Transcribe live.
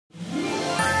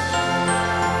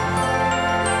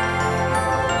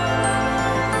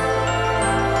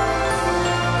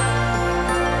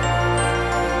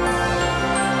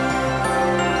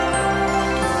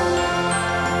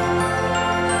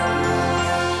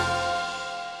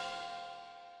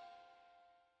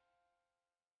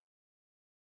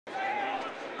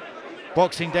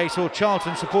Boxing Day saw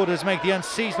Charlton supporters make the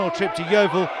unseasonal trip to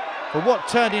Yeovil for what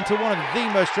turned into one of the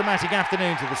most dramatic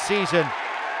afternoons of the season.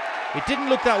 It didn't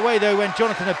look that way though when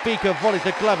Jonathan Abika volleyed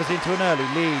the Glovers into an early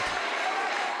lead.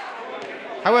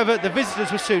 However, the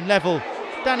visitors were soon level.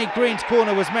 Danny Green's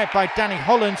corner was met by Danny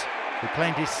Holland, who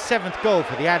claimed his 7th goal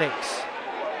for the Addicks.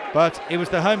 But it was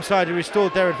the home side who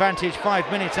restored their advantage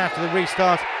 5 minutes after the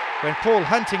restart when Paul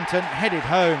Huntington headed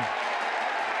home.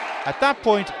 At that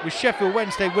point, with Sheffield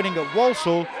Wednesday winning at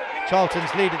Walsall,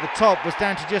 Charlton's lead at the top was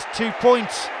down to just 2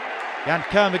 points. Jan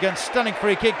Kermigan's stunning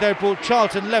free kick though brought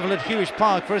Charlton level at Hewish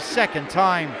Park for a second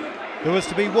time. There was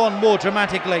to be one more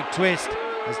dramatic late twist,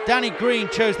 as Danny Green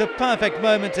chose the perfect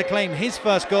moment to claim his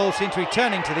first goal since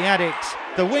returning to the Addicks.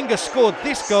 The winger scored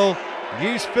this goal.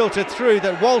 News filtered through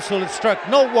that Walsall had struck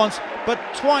not once but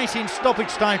twice in stoppage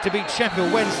time to beat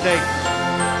Sheffield Wednesday.